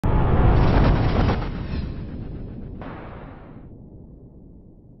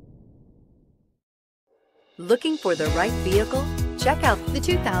Looking for the right vehicle? Check out the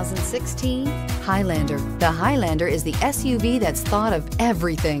 2016 Highlander. The Highlander is the SUV that's thought of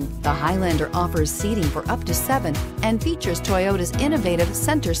everything. The Highlander offers seating for up to 7 and features Toyota's innovative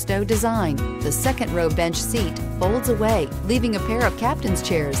center stow design. The second row bench seat folds away, leaving a pair of captain's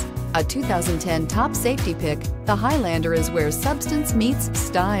chairs. A 2010 top safety pick, the Highlander is where substance meets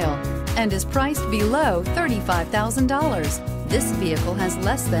style and is priced below $35,000. This vehicle has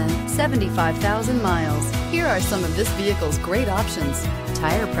less than 75,000 miles. Here are some of this vehicle's great options: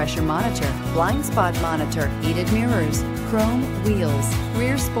 tire pressure monitor, blind spot monitor, heated mirrors, chrome wheels,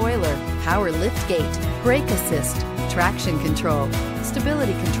 rear spoiler, power liftgate, brake assist, traction control,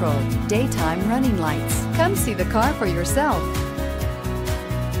 stability control, daytime running lights. Come see the car for yourself.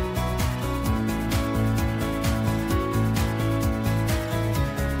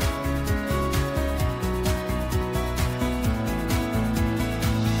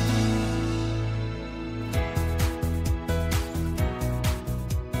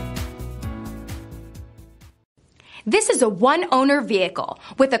 This is a one-owner vehicle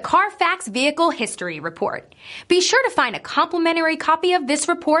with a CARFAX Vehicle History Report. Be sure to find a complimentary copy of this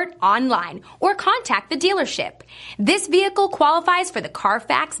report online or contact the dealership. This vehicle qualifies for the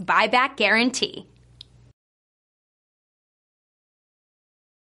CARFAX Buyback Guarantee.